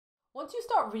Once you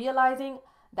start realizing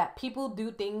that people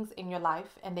do things in your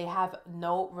life and they have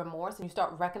no remorse, and you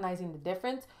start recognizing the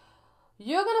difference,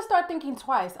 you're going to start thinking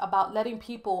twice about letting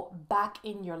people back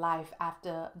in your life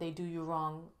after they do you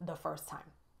wrong the first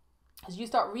time. As you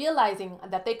start realizing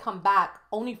that they come back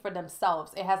only for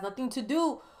themselves, it has nothing to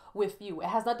do with you. It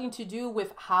has nothing to do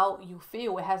with how you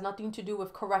feel. It has nothing to do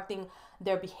with correcting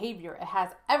their behavior. It has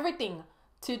everything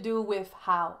to do with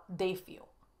how they feel.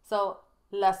 So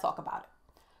let's talk about it.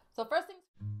 So first thing,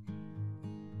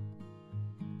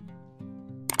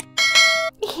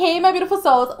 hey my beautiful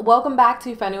souls, welcome back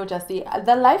to Funny with Jessie,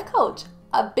 the life coach.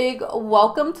 A big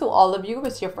welcome to all of you if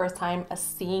it's your first time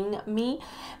seeing me.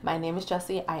 My name is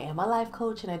Jessie. I am a life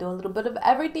coach and I do a little bit of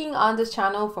everything on this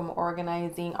channel, from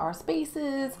organizing our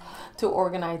spaces to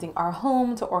organizing our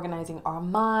home to organizing our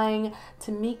mind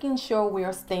to making sure we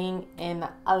are staying in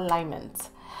alignment.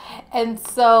 And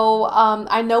so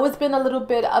I know it's been a little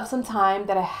bit of some time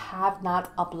that I have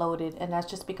not uploaded, and that's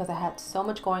just because I had so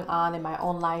much going on in my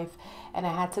own life and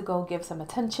I had to go give some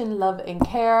attention, love, and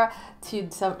care to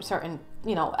some certain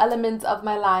elements of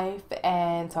my life.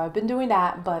 And so I've been doing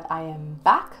that, but I am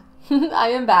back. I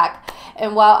am back.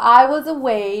 And while I was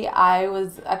away, I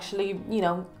was actually,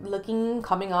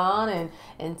 coming on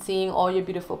and seeing all your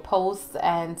beautiful posts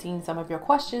and seeing some of your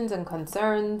questions and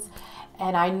concerns.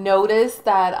 And I noticed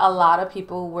that a lot of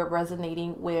people were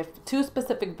resonating with two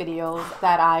specific videos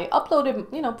that I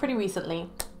uploaded, pretty recently.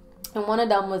 And one of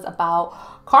them was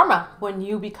about karma, when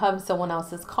you become someone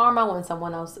else's karma, when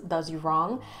someone else does you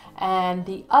wrong. And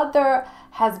the other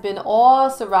has been all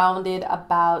surrounded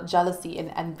about jealousy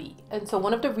and envy. And so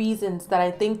one of the reasons that I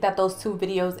think that those two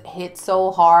videos hit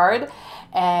so hard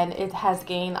and it has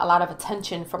gained a lot of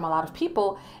attention from a lot of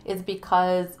people is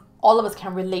because all of us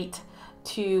can relate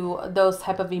to those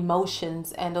type of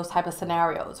emotions and those type of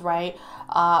scenarios, right?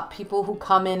 People who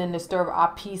come in and disturb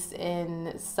our peace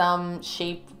in some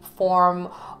shape, form,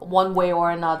 one way or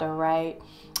another, right?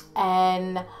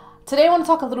 And today I want to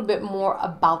talk a little bit more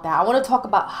about that. I want to talk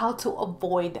about how to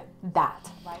avoid that.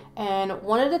 Right. And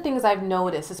one of the things I've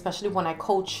noticed, especially when I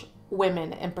coach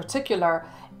women in particular,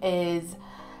 is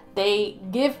they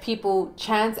give people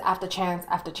chance after chance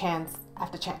after chance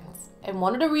after chance. And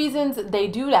one of the reasons they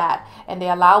do that, and they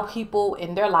allow people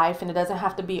in their life, and it doesn't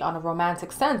have to be on a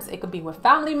romantic sense. It could be with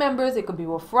family members. It could be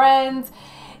with friends.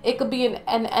 It could be in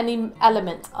any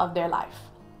element of their life,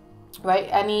 right?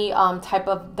 Any type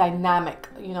of dynamic,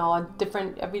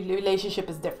 every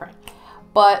relationship is different.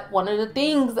 But one of the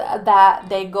things that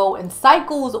they go in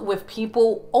cycles with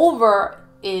people over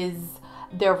is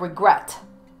their regret.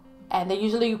 And they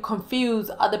usually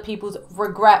confuse other people's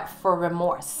regret for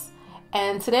remorse.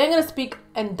 And today I'm going to speak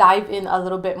and dive in a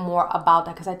little bit more about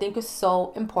that, because I think it's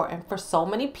so important for so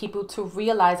many people to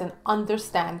realize and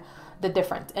understand the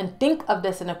difference and think of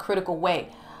this in a critical way.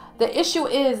 The issue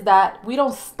is that we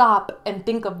don't stop and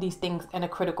think of these things in a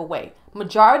critical way.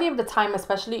 Majority of the time,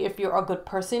 especially if you're a good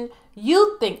person,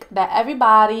 you think that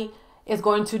everybody is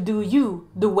going to do you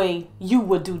the way you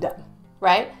would do them,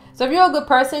 right? So if you're a good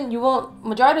person,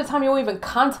 majority of the time, you won't even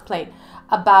contemplate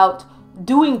about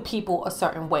doing people a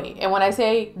certain way. And when I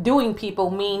say doing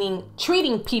people, meaning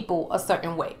treating people a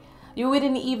certain way. You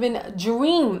wouldn't even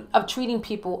dream of treating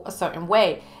people a certain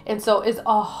way. And so it's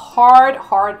a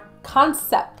hard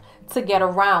concept to get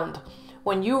around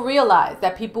when you realize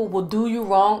that people will do you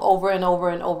wrong over and over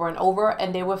and over and over,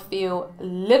 and they will feel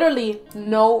literally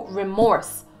no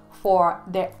remorse for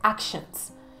their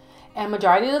actions. And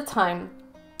majority of the time,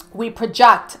 we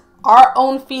project our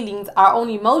own feelings, our own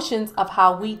emotions of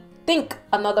how we think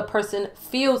another person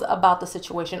feels about the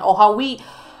situation, or how we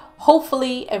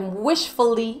hopefully and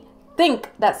wishfully think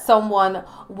that someone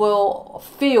will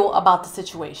feel about the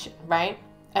situation, right?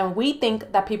 And we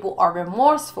think that people are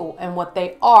remorseful, and what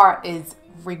they are is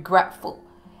regretful.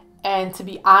 And to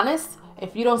be honest,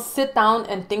 if you don't sit down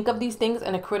and think of these things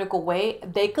in a critical way,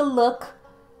 they could look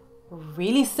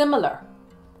really similar.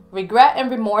 Regret and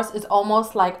remorse is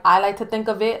almost like, I like to think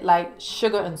of it like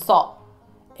sugar and salt.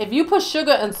 If you put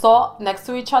sugar and salt next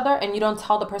to each other and you don't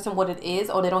tell the person what it is,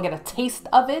 or they don't get a taste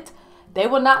of it, they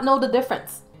will not know the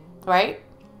difference, right?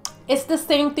 It's the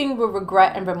same thing with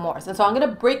regret and remorse. And so I'm going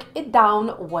to break it down.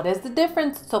 What is the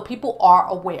difference, so people are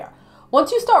aware?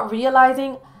 Once you start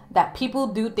realizing that people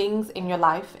do things in your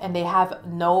life and they have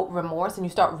no remorse, and you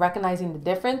start recognizing the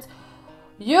difference,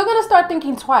 you're going to start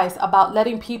thinking twice about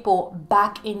letting people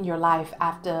back in your life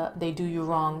after they do you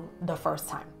wrong the first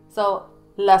time. So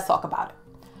let's talk about it.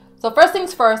 So first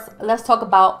things first, let's talk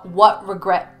about what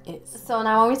regret is. So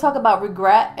now when we talk about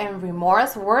regret and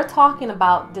remorse, we're talking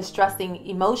about distressing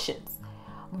emotions,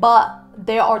 but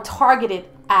they are targeted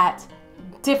at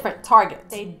different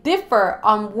targets. They differ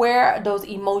on where those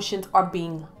emotions are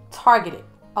being targeted.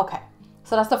 Okay,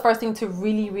 so that's the first thing to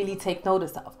really take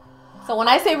notice of. So when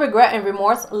I say regret and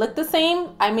remorse look the same,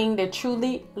 I mean they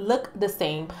truly look the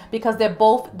same because they're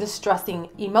both distressing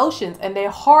emotions and they're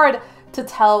hard to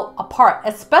tell apart,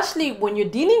 especially when you're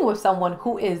dealing with someone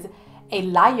who is a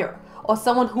liar or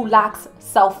someone who lacks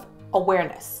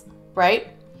self-awareness,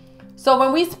 right? So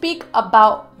when we speak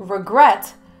about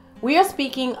regret, we are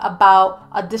speaking about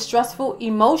a distressful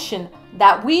emotion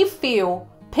that we feel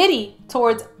pity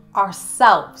towards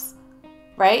ourselves,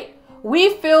 right?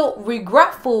 We feel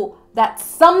regretful that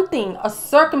something, a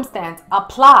circumstance, a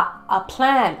plot, a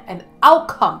plan, an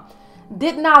outcome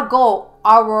did not go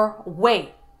our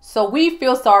way. So we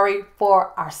feel sorry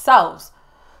for ourselves.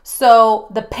 So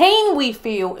the pain we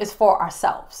feel is for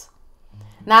ourselves.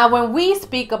 Now, when we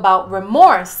speak about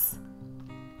remorse,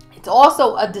 it's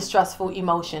also a distressful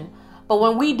emotion. But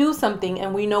when we do something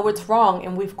and we know it's wrong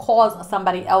and we've caused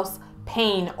somebody else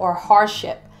pain or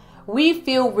hardship, we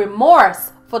feel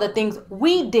remorse for the things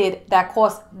we did that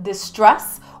caused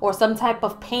distress or some type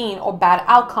of pain or bad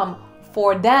outcome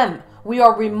for them. We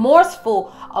are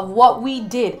remorseful of what we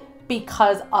did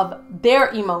because of their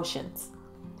emotions.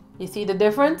 You see the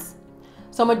difference?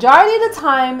 So majority of the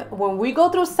time when we go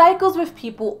through cycles with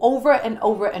people over and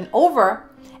over and over,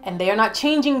 and they are not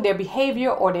changing their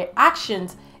behavior or their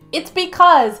actions, it's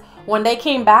because when they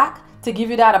came back to give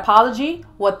you that apology,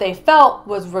 what they felt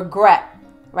was regret.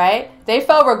 Right? They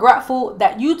felt regretful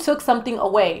that you took something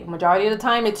away. Majority of the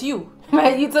time, it's you,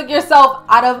 right? You took yourself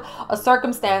out of a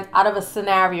circumstance, out of a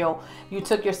scenario. You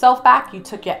took yourself back, you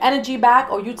took your energy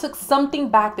back, or you took something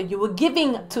back that you were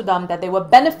giving to them that they were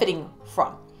benefiting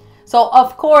from. So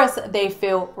of course, they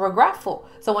feel regretful.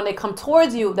 So when they come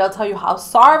towards you, they'll tell you how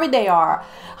sorry they are,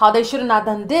 how they should have not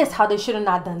done this, how they should have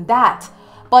not done that.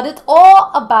 But it's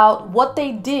all about what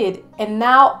they did and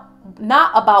now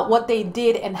not about what they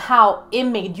did and how it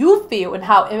made you feel and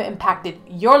how it impacted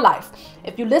your life.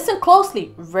 If you listen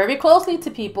closely, very closely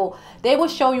to people, they will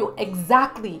show you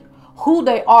exactly who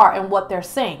they are and what they're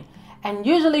saying. And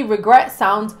usually regret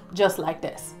sounds just like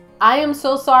this. I am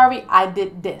so sorry I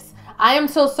did this. I am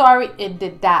so sorry it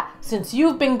did that. Since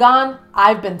you've been gone,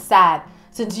 I've been sad.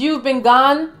 Since you've been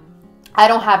gone, I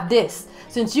don't have this.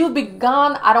 Since you've been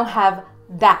gone, I don't have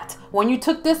that. When you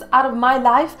took this out of my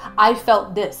life, I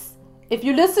felt this. If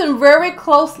you listen very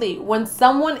closely, when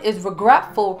someone is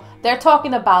regretful, they're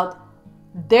talking about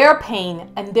their pain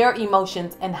and their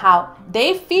emotions and how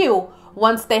they feel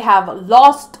once they have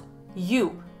lost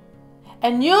you.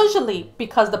 And usually,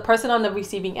 because the person on the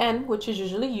receiving end, which is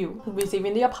usually you,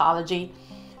 receiving the apology,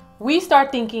 we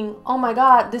start thinking, oh my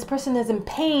God, this person is in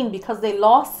pain because they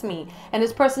lost me. And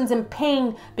this person's in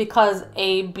pain because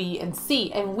A, B, and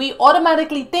C. And we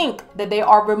automatically think that they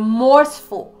are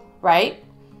remorseful, right?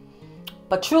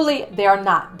 But truly, they are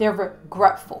not. They're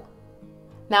regretful.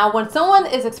 Now, when someone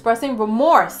is expressing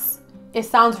remorse, it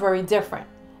sounds very different.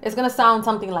 It's going to sound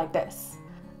something like this.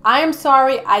 I am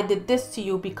sorry I did this to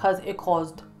you because it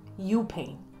caused you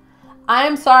pain. I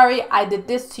am sorry I did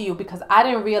this to you because I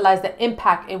didn't realize the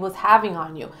impact it was having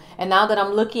on you. And now that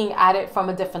I'm looking at it from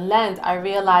a different lens, I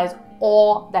realize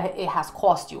all that it has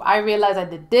cost you. I realize I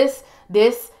did this,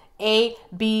 A,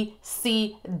 B,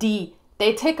 C, D.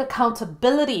 They take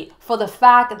accountability for the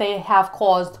fact that they have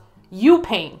caused you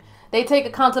pain. They take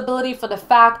accountability for the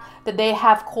fact that they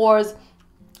have caused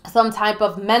some type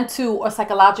of mental or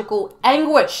psychological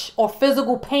anguish or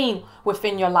physical pain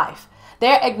within your life.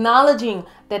 They're acknowledging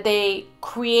that they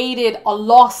created a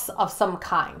loss of some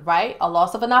kind, right? A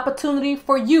loss of an opportunity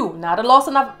for you, not a loss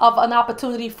of an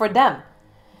opportunity for them.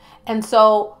 And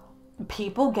so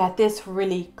people get this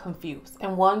really confused.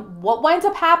 And what winds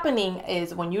up happening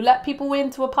is when you let people in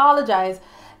to apologize,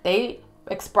 they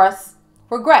express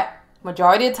regret.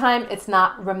 Majority of the time, it's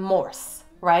not remorse,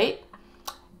 right?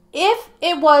 If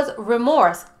it was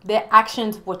remorse, their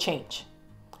actions will change.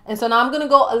 And so now I'm going to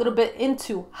go a little bit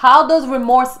into how does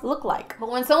remorse look like. But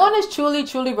when someone is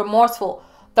truly remorseful,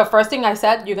 the first thing I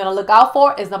said you're going to look out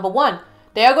for is number one,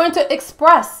 they are going to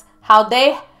express how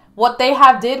what they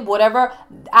have did, whatever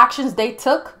actions they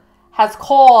took has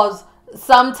caused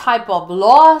some type of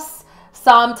loss,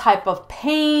 some type of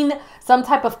pain, some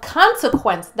type of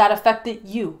consequence that affected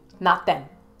you, not them.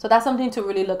 So that's something to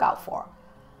really look out for.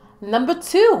 Number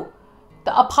two,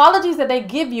 the apologies that they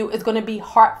give you is going to be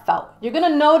heartfelt. You're going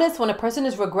to notice when a person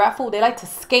is regretful, they like to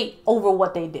skate over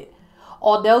what they did.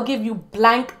 Or they'll give you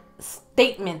blank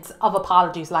statements of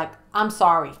apologies like, I'm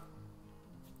sorry.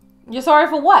 You're sorry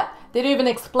for what? They didn't even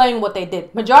explain what they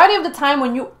did. Majority of the time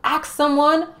when you ask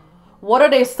someone, what are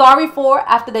they sorry for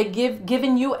after they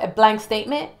given you a blank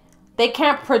statement? They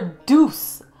can't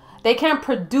produce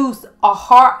a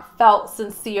heartfelt,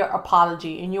 sincere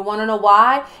apology. And you want to know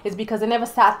why? It's because they never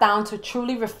sat down to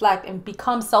truly reflect and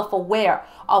become self-aware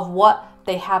of what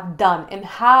they have done and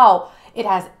how it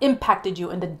has impacted you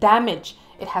and the damage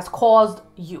it has caused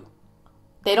you.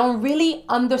 They don't really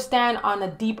understand on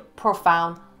a deep,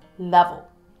 profound level.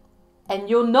 And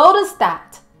you'll notice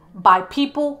that by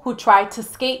people who try to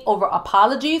skate over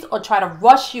apologies or try to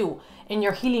rush you in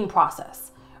your healing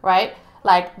process, right?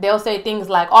 Like they'll say things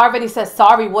like, "I already said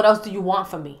sorry. What else do you want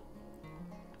from me?"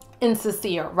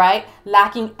 Insincere, right?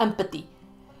 Lacking empathy,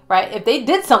 right? If they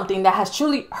did something that has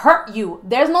truly hurt you,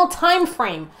 there's no time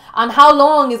frame on how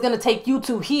long it's going to take you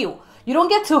to heal. You don't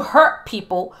get to hurt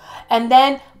people and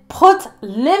then put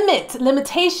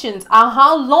limitations on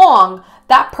how long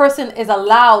that person is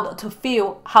allowed to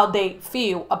feel how they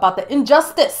feel about the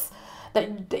injustice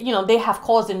that they have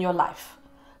caused in your life.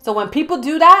 So when people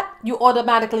do that, you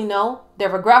automatically know they're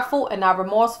regretful and not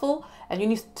remorseful. And you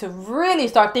need to really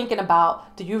start thinking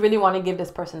about, do you really want to give this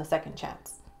person a second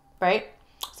chance, right?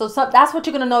 So that's what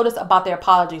you're going to notice about their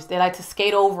apologies. They like to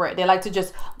skate over it. They like to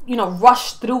just,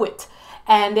 rush through it.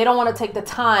 And they don't want to take the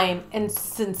time and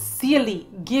sincerely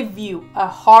give you a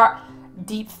heart,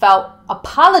 deep felt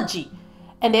apology.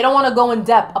 And they don't want to go in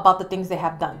depth about the things they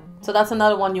have done. So that's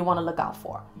another one you want to look out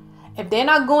for. If they're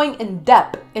not going in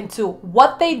depth into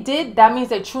what they did, that means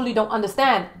they truly don't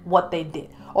understand what they did.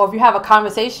 Or if you have a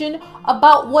conversation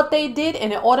about what they did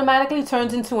and it automatically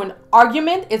turns into an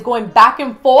argument, it's going back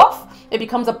and forth, it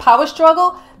becomes a power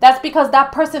struggle, that's because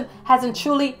that person hasn't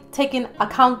truly taken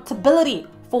accountability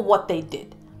for what they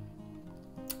did.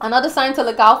 Another sign to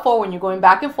look out for when you're going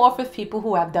back and forth with people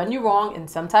who have done you wrong in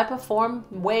some type of form,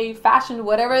 way, fashion,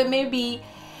 whatever it may be,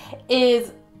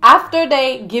 is after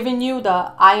they given you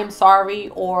the "I am sorry"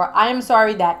 or "I am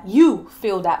sorry that you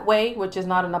feel that way," which is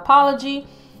not an apology.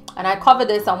 And I covered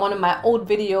this on one of my old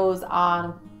videos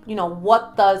on,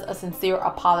 what does a sincere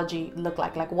apology look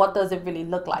like? Like, what does it really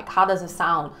look like? How does it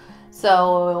sound?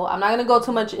 So I'm not going to go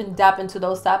too much in depth into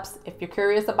those steps. If you're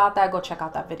curious about that, go check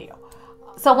out that video.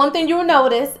 So one thing you'll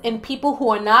notice in people who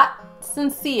are not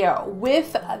sincere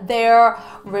with their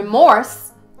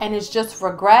remorse and it's just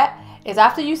regret is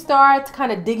after you start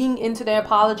kind of digging into their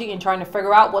apology and trying to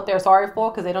figure out what they're sorry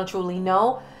for because they don't truly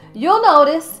know, you'll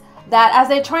notice that as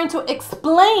they're trying to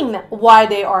explain why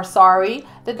they are sorry,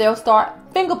 that they'll start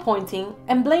finger pointing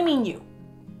and blaming you.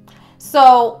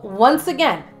 So once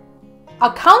again,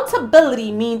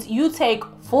 accountability means you take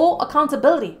full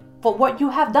accountability for what you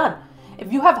have done.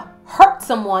 If you have hurt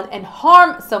someone and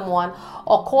harmed someone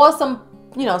or caused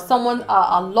someone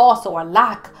a loss or a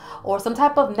lack or some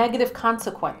type of negative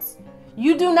consequence,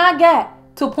 you do not get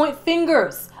to point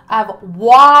fingers of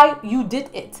why you did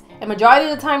it. And majority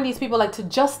of the time, these people like to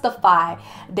justify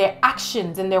their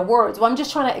actions and their words. Well, I'm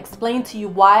just trying to explain to you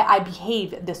why I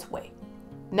behave this way.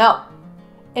 No.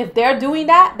 If they're doing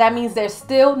that, that means they're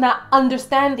still not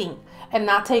understanding and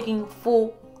not taking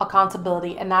full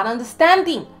accountability and not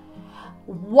understanding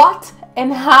what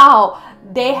and how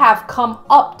they have come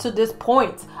up to this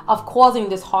point of causing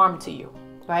this harm to you,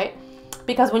 right?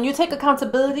 Because when you take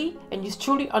accountability and you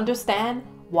truly understand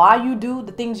why you do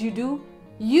the things you do,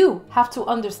 you have to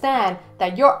understand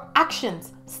that your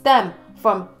actions stem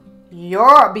from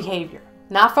your behavior,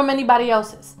 not from anybody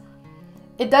else's.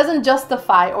 It doesn't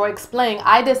justify or explain,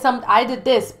 I did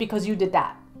this because you did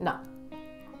that. No,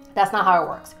 that's not how it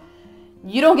works.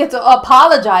 You don't get to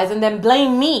apologize and then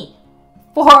blame me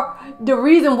for the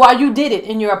reason why you did it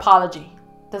in your apology.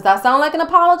 Does that sound like an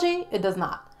apology? It does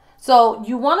not. So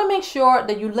you want to make sure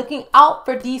that you're looking out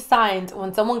for these signs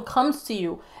when someone comes to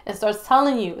you and starts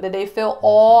telling you that they feel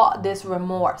all this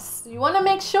remorse. You want to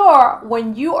make sure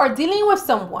when you are dealing with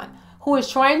someone who is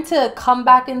trying to come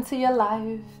back into your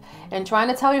life and trying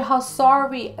to tell you how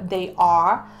sorry they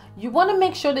are, you want to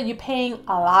make sure that you're paying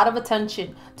a lot of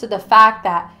attention to the fact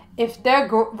that if their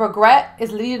regret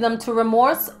is leading them to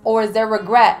remorse, or is their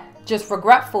regret just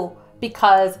regretful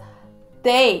because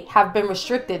they have been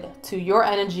restricted to your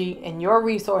energy and your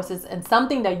resources and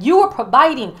something that you are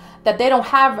providing that they don't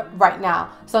have right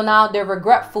now. So now they're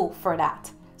regretful for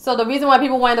that. So the reason why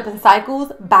people wind up in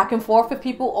cycles back and forth with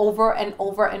people over and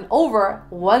over and over,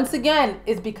 once again,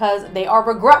 is because they are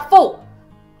regretful.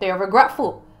 They are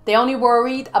regretful. They only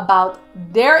worried about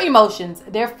their emotions.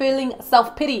 They're feeling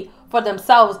self-pity for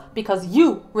themselves because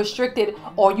you restricted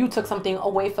or you took something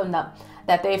away from them.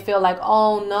 That they feel like,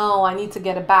 oh no, I need to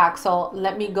get it back. So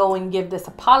let me go and give this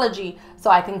apology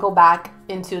so I can go back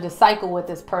into the cycle with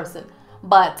this person.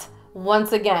 But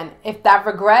once again, if that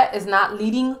regret is not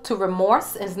leading to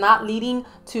remorse, is not leading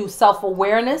to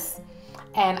self-awareness,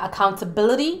 and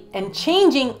accountability and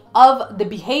changing of the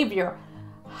behavior.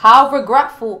 How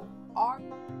regretful are you?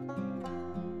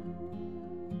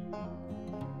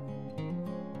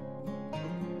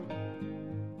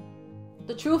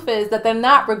 The truth is that they're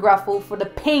not regretful for the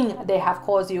pain they have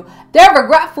caused you. They're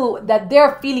regretful that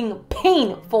they're feeling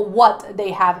pain for what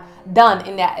they have done,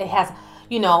 and that it has,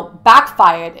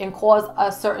 backfired and caused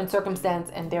a certain circumstance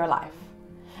in their life.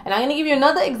 And I'm going to give you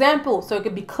another example so it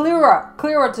could be clearer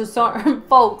to certain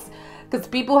folks, because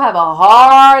people have a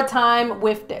hard time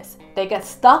with this. They get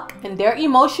stuck in their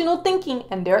emotional thinking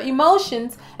and their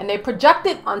emotions, and they project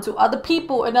it onto other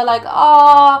people, and they're like,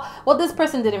 oh, well, this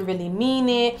person didn't really mean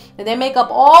it. And they make up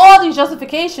all these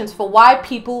justifications for why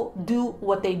people do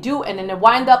what they do, and then they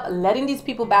wind up letting these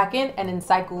people back in and in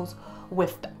cycles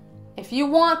with them. If you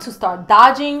want to start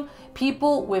dodging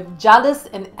people with jealous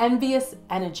and envious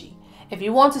energy, if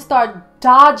you want to start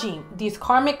dodging these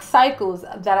karmic cycles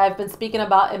that I've been speaking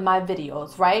about in my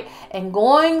videos, right? And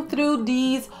going through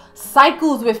these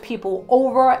cycles with people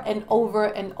over and over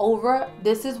and over,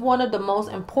 this is one of the most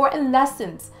important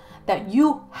lessons that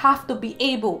you have to be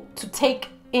able to take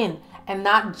in and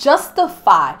not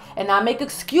justify and not make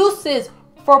excuses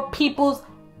for people's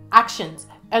actions,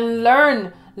 and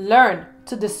learn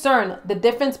to discern the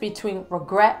difference between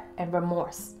regret and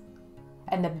remorse.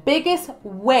 And the biggest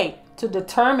way to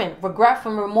determine regret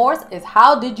from remorse is,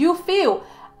 how did you feel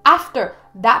after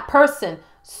that person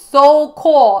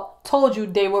so-called told you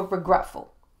they were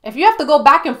regretful? If you have to go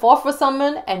back and forth with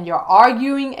someone and you're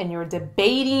arguing and you're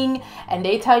debating and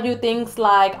they tell you things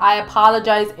like, I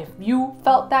apologize if you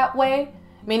felt that way,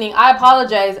 meaning I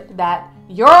apologize that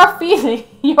your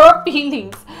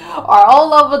feelings are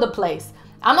all over the place.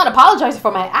 I'm not apologizing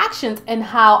for my actions and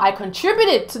how I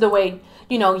contributed to the way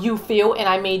you feel and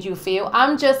I made you feel.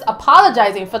 I'm just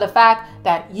apologizing for the fact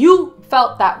that you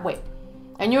felt that way.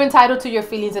 And you're entitled to your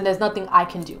feelings and there's nothing I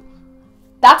can do.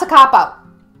 That's a cop-out.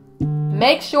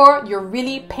 Make sure you're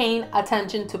really paying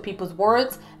attention to people's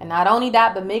words. And not only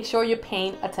that, but make sure you're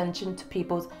paying attention to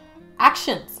people's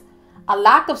actions. A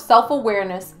lack of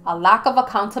self-awareness, a lack of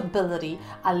accountability,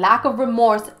 a lack of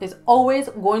remorse is always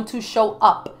going to show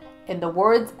up in the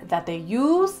words that they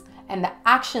use and the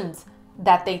actions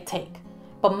that they take.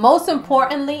 But most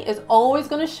importantly, it's always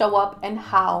going to show up in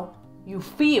how you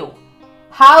feel.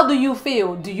 How do you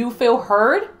feel? Do you feel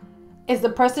heard? Is the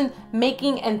person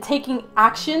making and taking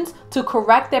actions to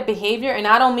correct their behavior? And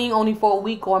I don't mean only for a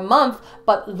week or a month,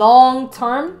 but long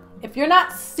term. If you're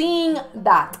not seeing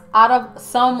that out of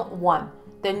someone,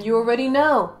 then you already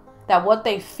know that what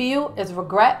they feel is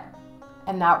regret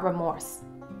and not remorse.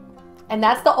 And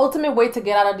that's the ultimate way to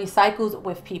get out of these cycles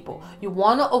with people. You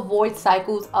want to avoid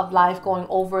cycles of life going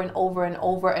over and over and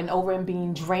over and over and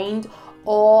being drained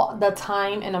all the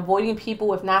time and avoiding people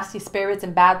with nasty spirits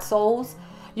and bad souls.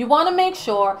 You want to make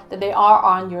sure that they are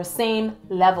on your same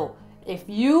level. If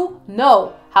you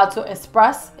know how to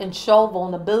express and show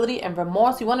vulnerability and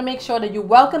remorse, you want to make sure that you're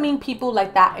welcoming people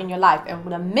like that in your life. And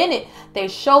the minute they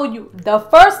show you the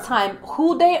first time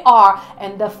who they are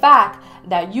and the fact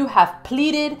that you have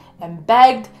pleaded and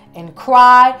begged and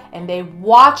cried and they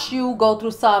watch you go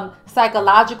through some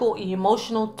psychological,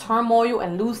 emotional turmoil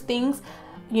and lose things,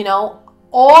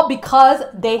 all because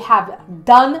they have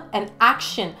done an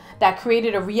action that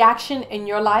created a reaction in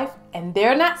your life, and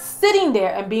they're not sitting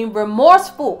there and being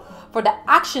remorseful for the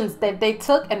actions that they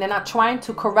took, and they're not trying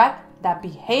to correct that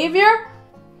behavior,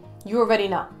 you already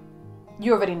know.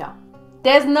 You already know.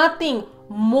 There's nothing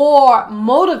more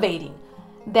motivating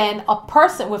than a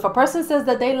person says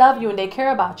that they love you and they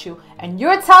care about you, and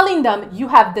you're telling them you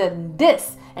have done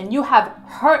this and you have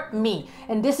hurt me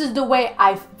and this is the way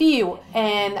I feel,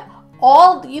 and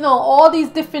all these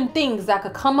different things that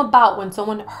could come about when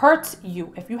someone hurts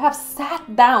you. If you have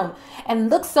sat down and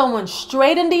looked someone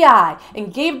straight in the eye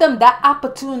and gave them that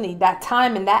opportunity, that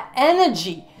time and that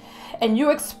energy, and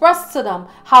you expressed to them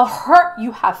how hurt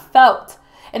you have felt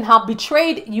and how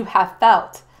betrayed you have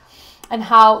felt and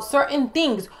how certain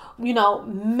things,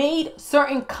 made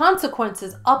certain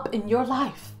consequences up in your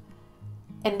life,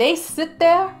 and they sit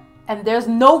there and there's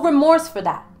no remorse for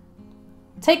that.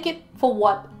 Take it for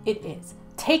what it is.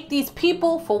 Take these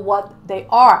people for what they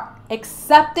are.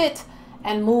 Accept it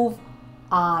and move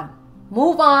on.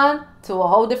 Move on to a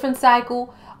whole different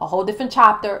cycle, a whole different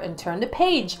chapter, and turn the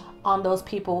page on those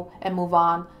people and move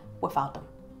on without them.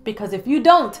 Because if you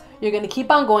don't, you're going to keep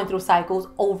on going through cycles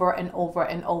over and over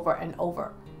and over and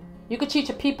over. You could teach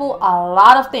people a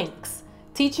lot of things.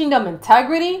 Teaching them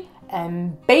integrity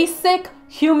and basic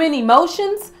human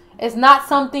emotions It's not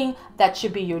something that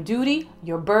should be your duty,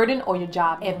 your burden, or your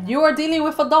job. If you are dealing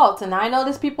with adults, and I know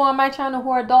there's people on my channel who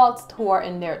are adults who are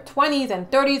in their 20s and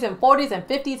 30s and 40s and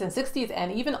 50s and 60s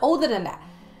and even older than that.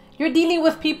 You're dealing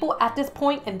with people at this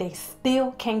point and they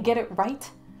still can't get it right.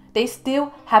 They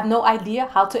still have no idea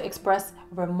how to express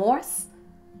remorse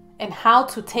and how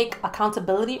to take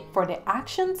accountability for their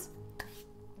actions.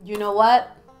 You know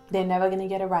what? They're never going to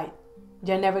get it right.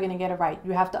 You're never going to get it right.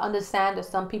 You have to understand that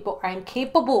some people are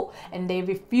incapable and they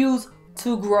refuse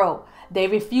to grow. They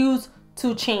refuse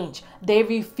to change. They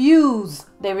refuse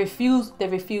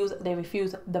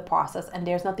the process. And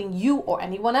there's nothing you or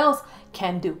anyone else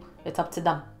can do. It's up to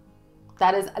them.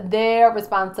 That is their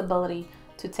responsibility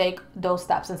to take those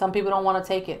steps. And some people don't want to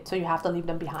take it. So you have to leave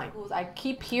them behind. I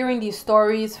keep hearing these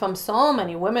stories from so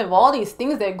many women of all these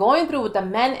things they're going through with the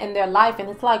men in their life. And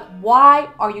it's like, why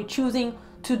are you choosing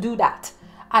to do that?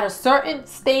 At a certain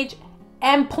stage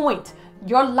and point,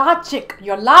 your logic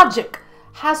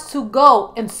has to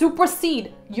go and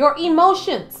supersede your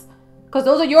emotions, because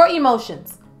those are your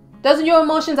emotions. Those are your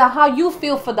emotions on how you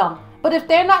feel for them. But if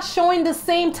they're not showing the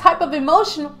same type of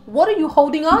emotion, what are you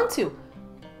holding on to?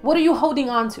 What are you holding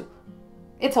on to?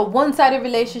 It's a one-sided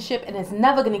relationship and it's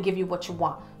never going to give you what you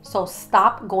want. So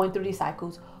stop going through these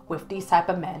cycles with these type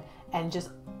of men and just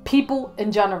people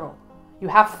in general. You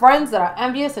have friends that are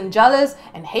envious and jealous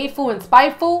and hateful and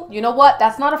spiteful. You know what?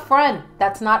 That's not a friend.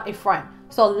 That's not a friend.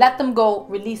 So let them go,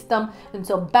 release them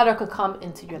until better could come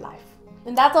into your life.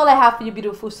 And that's all I have for you,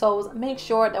 beautiful souls. Make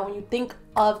sure that when you think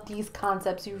of these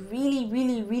concepts, you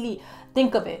really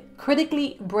think of it.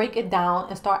 Critically break it down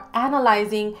and start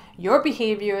analyzing your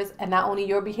behaviors, and not only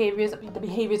your behaviors, but the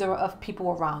behaviors of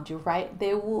people around you, right?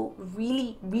 They will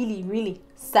really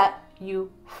set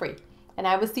you free. And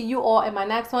I will see you all in my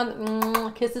next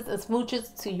one. Kisses and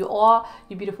smooches to you all,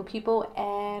 you beautiful people,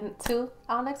 and to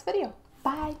our next video.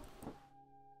 Bye.